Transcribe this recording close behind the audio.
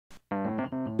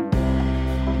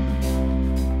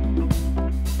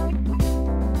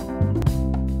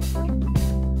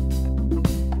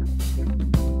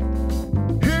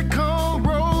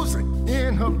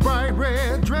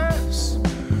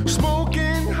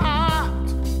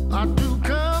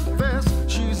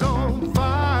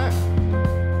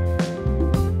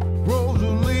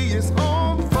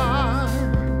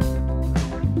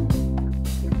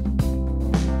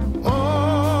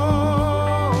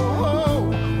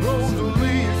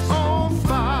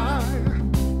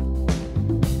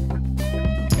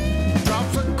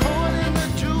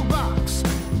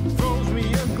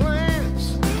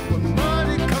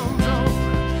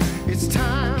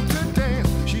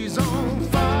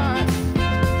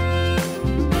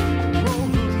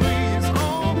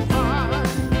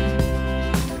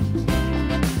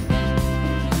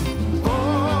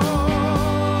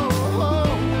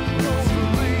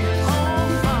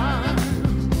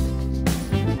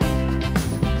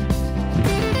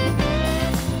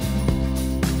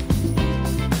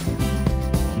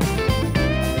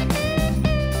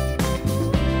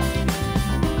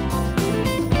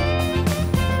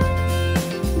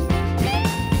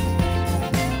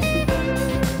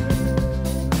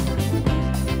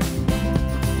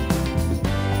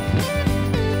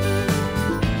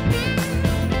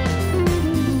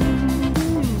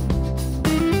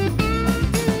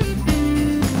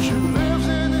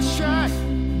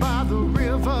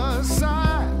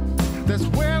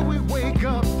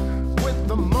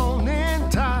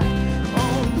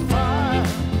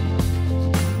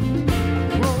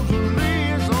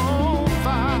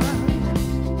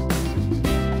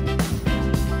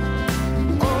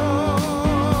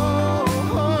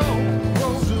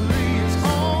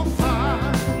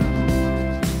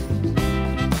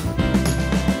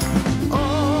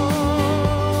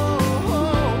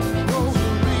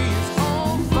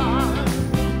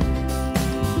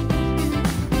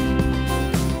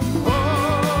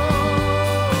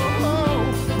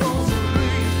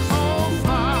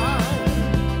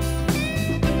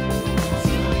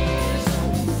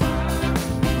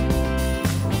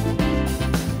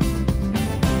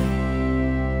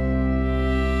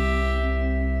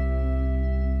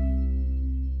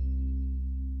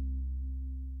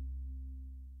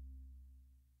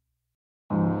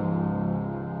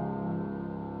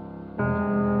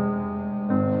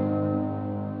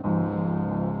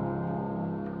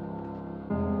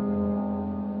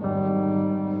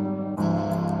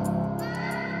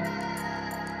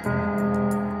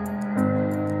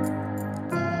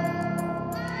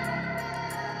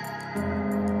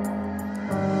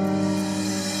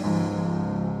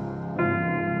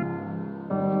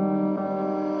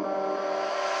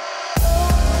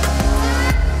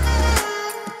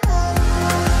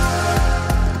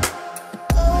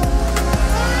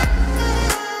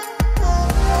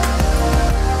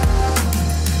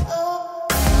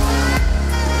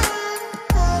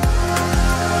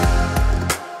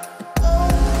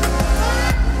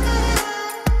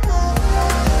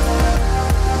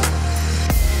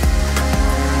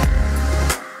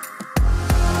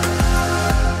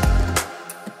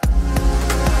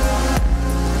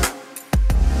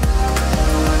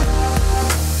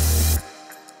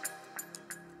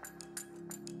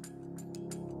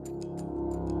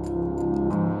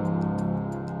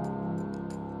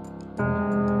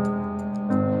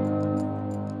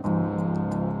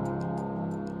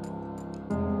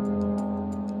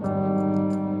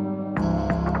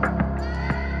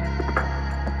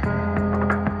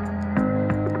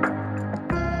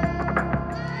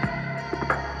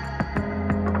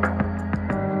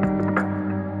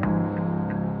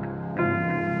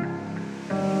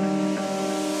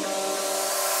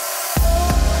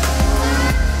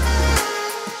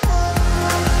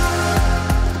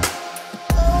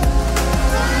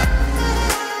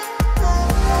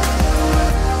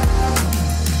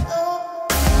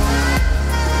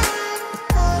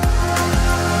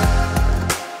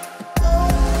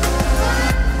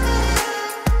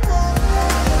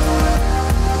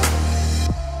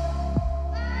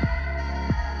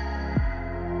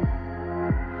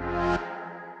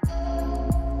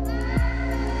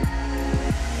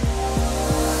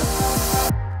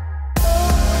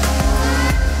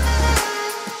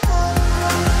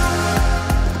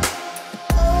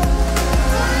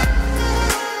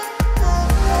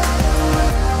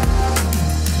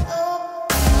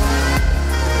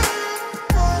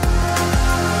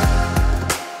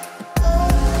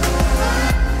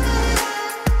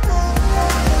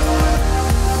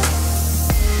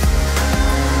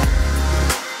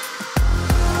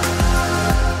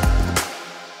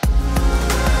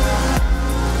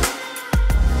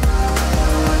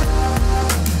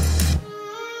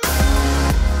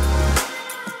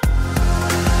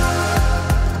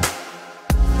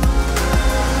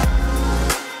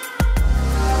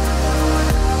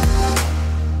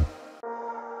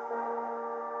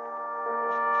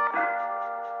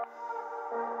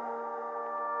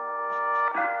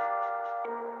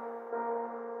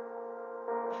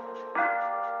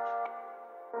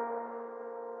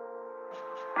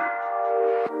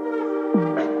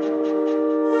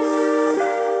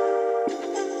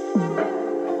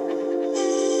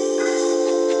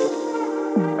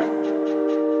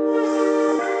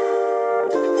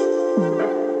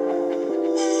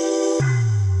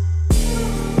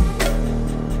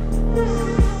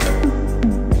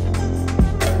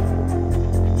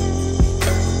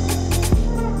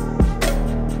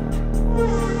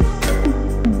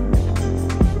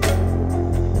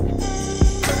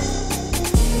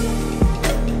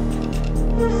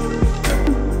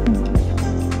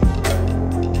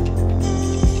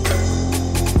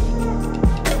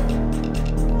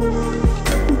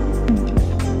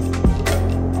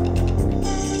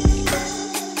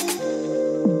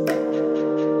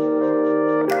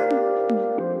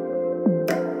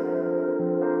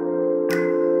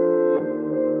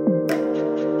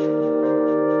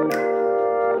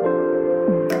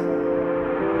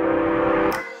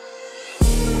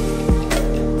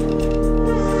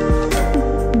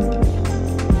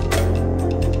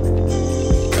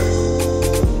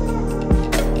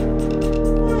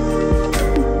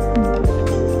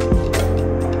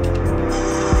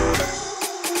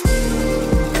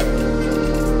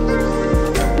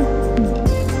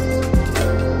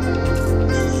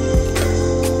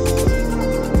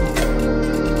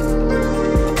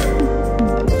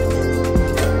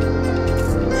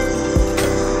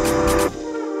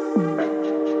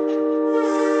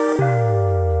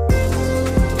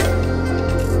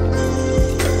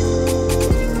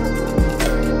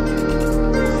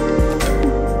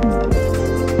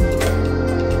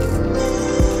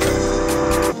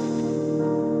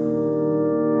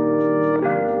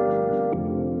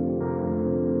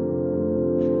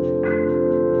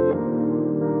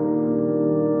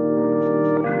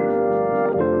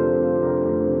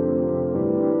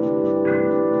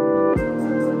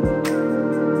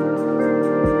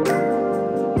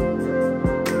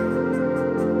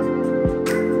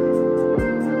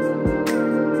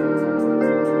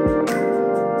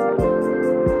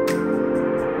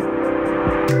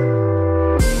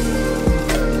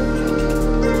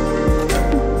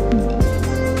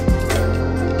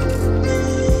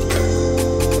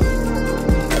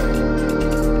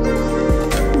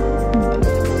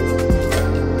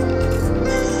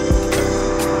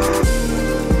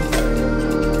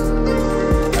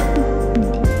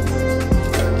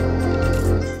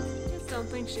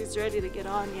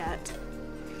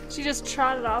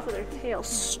off with her tail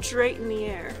straight in the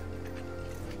air.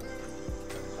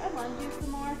 Should I lunge you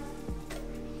some more?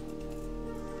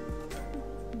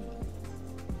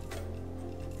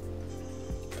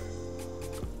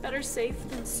 Better safe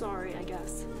than sorry, I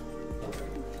guess.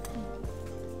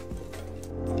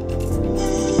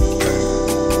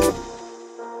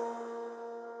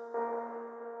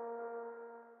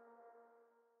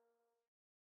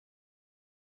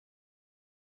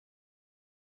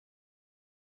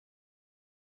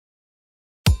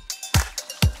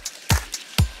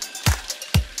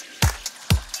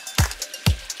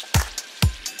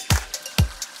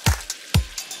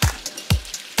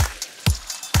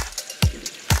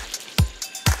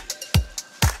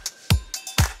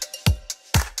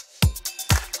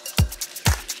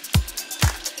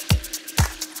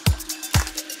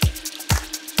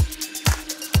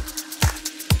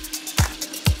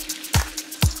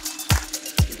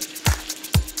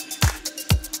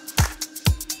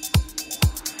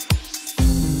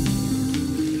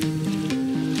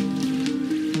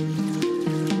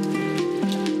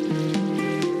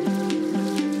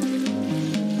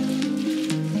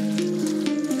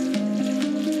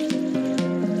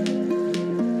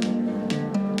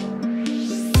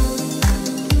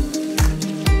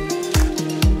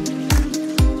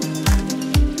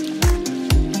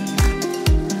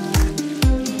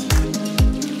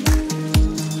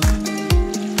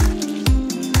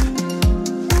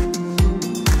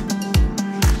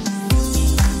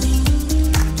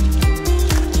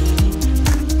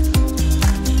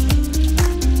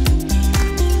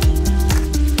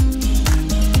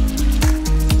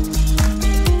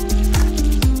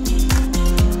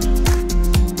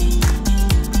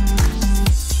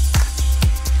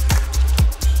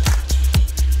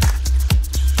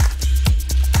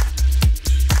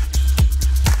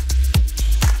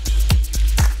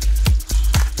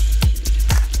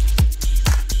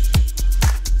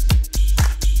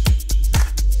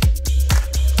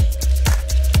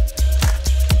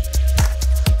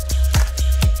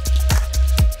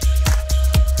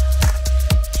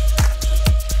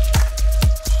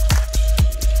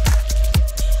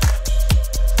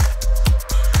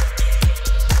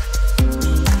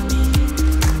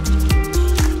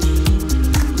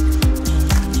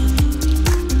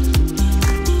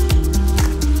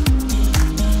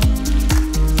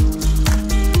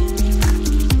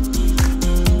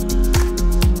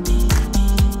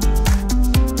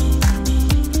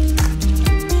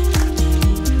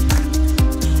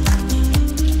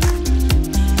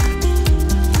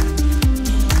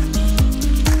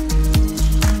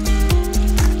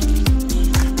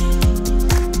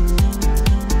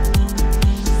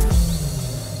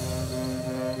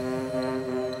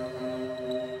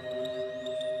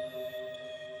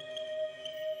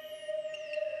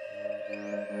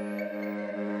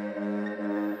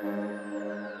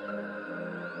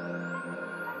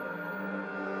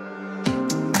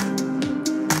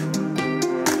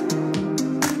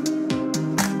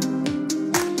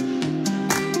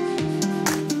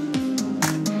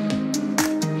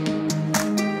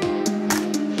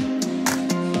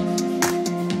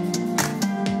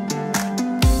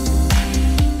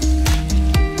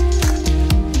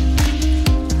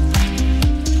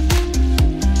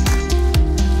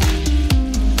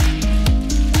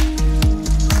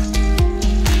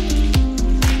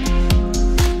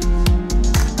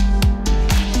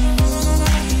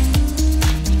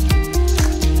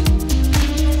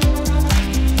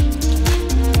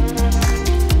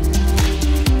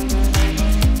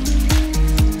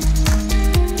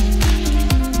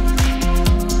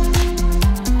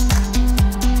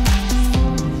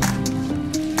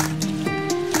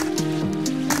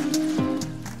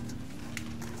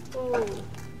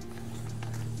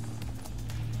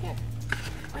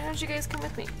 don't you guys come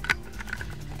with me?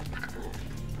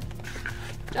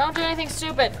 Don't do anything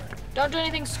stupid. Don't do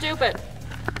anything stupid.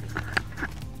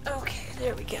 Okay,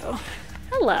 there we go.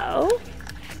 Hello.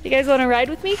 You guys want to ride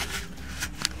with me?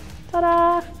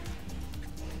 Ta-da!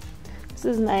 This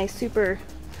is nice, super,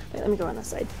 wait, let me go on this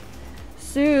side.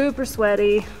 Super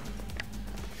sweaty.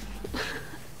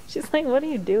 She's like, what are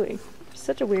you doing? She's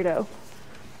such a weirdo.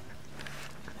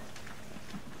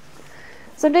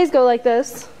 Some days go like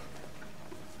this,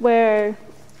 where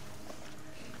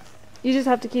you just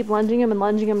have to keep lunging them and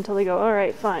lunging them until they go, all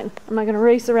right, fine. I'm not gonna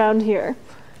race around here.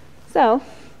 So,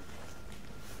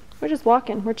 we're just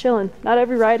walking, we're chilling. Not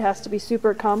every ride has to be super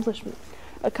accomplishing.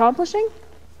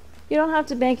 You don't have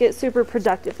to make it super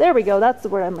productive. There we go, that's the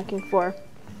word I'm looking for.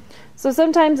 So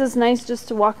sometimes it's nice just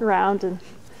to walk around and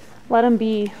let him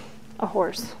be a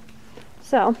horse.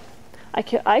 So, I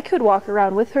could walk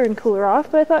around with her and cool her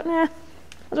off, but I thought, nah,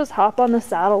 I'll just hop on the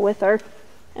saddle with her.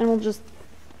 and we'll just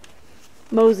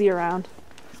mosey around.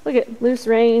 Look at loose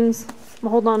reins. I'm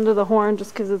holding on to the horn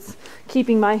just because it's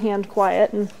keeping my hand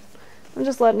quiet, and I'm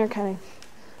just letting her kind of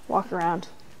walk around.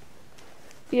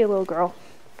 Be a little girl.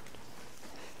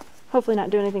 Hopefully not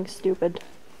do anything stupid.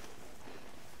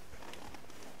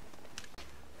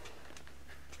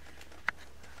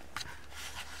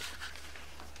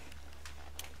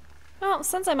 Well,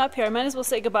 since I'm up here, I might as well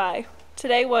say goodbye.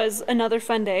 Today was another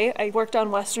fun day. I worked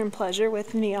on Western Pleasure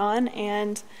with Neon,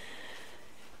 and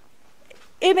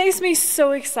it makes me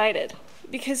so excited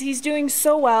because he's doing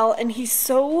so well, and he's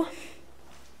so...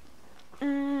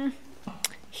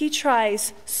 he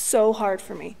tries so hard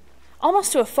for me.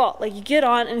 Almost to a fault. Like, you get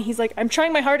on and he's like, I'm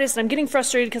trying my hardest and I'm getting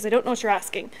frustrated because I don't know what you're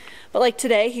asking. But like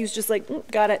today, he was just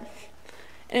like, got it.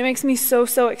 And it makes me so,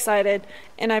 so excited,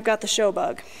 and I've got the show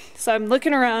bug. So I'm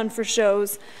looking around for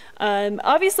shows.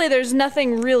 Obviously there's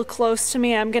nothing real close to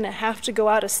me. I'm gonna have to go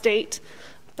out of state,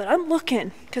 but I'm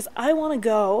looking because I wanna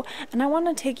go, and I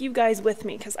wanna take you guys with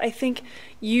me because I think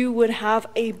you would have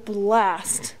a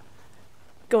blast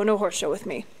going to a horse show with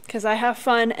me because I have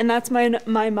fun, and that's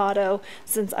my motto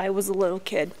since I was a little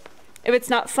kid. If it's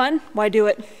not fun, why do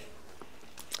it?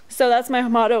 So that's my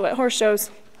motto at horse shows.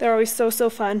 They're always so, so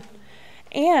fun.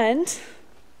 And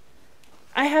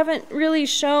I haven't really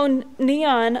shown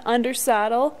Neon under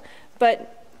saddle,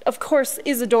 but of course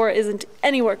Isadora isn't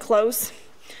anywhere close.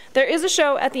 There is a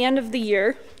show at the end of the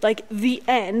year, like the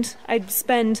end. I'd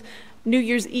spend New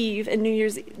Year's Eve and New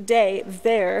Year's Day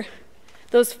there.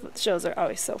 Those shows are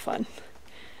always so fun.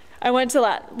 I went to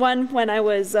that one when I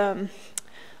was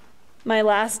my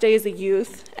last day as a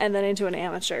youth and then into an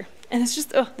amateur. And it's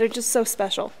just, oh, they're just so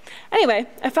special. Anyway,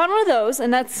 I found one of those,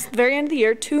 and that's the very end of the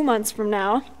year, 2 months from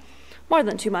now. More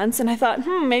than 2 months. And I thought,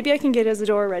 maybe I can get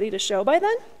Isadora ready to show by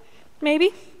then? Maybe?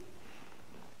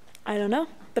 I don't know.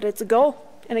 But it's a goal,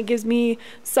 and it gives me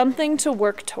something to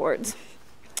work towards.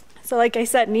 So like I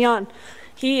said, Neon,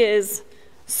 he is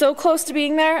so close to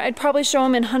being there. I'd probably show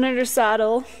him in Hunt Under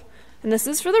Saddle, and this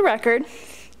is for the record,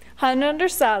 Hunt Under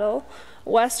Saddle,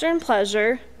 Western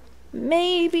Pleasure,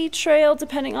 maybe trail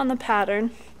depending on the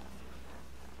pattern.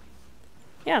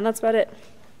 Yeah, and that's about it.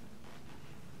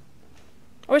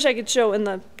 I wish I could show in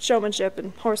the showmanship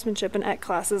and horsemanship and ec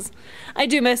classes. I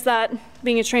do miss that.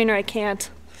 Being a trainer, I can't.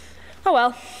 Oh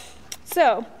well.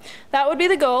 So, that would be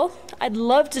the goal. I'd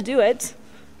love to do it.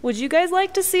 Would you guys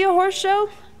like to see a horse show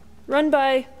run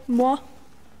by moi?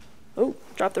 Oh,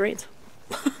 drop the reins.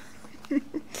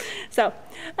 So,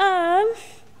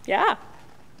 yeah.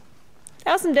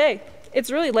 Awesome day.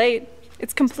 It's really late.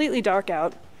 It's completely dark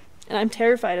out, and I'm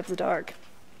terrified of the dark.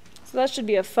 So that should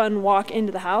be a fun walk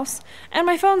into the house. And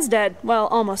my phone's dead. Well,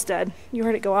 almost dead. You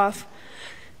heard it go off.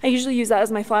 I usually use that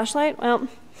as my flashlight. Well,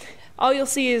 all you'll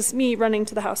see is me running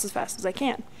to the house as fast as I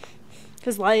can.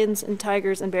 Because lions and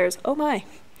tigers and bears, oh my.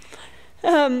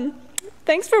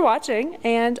 Thanks for watching,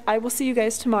 and I will see you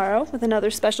guys tomorrow with another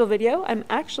special video. I'm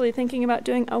actually thinking about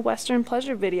doing a Western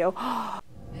Pleasure video.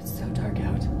 It's so dark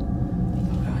out.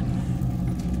 Oh god.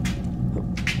 Oh.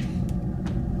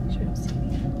 Make sure you don't see me.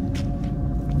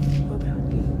 Oh god.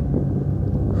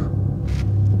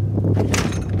 Okay.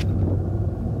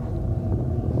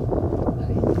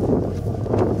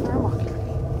 I'm walking.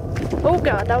 Oh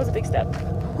god, that was a big step.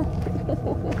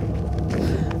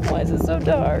 Why is it so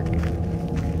dark?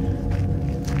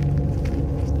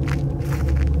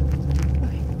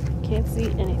 Can't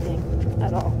see anything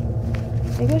at all.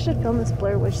 Maybe I should film this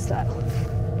Blair Witch style.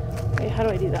 Wait, how do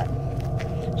I do that?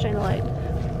 Shine the light.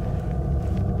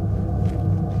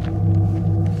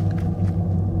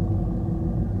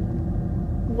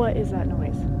 What is that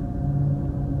noise?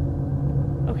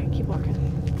 Okay, keep walking.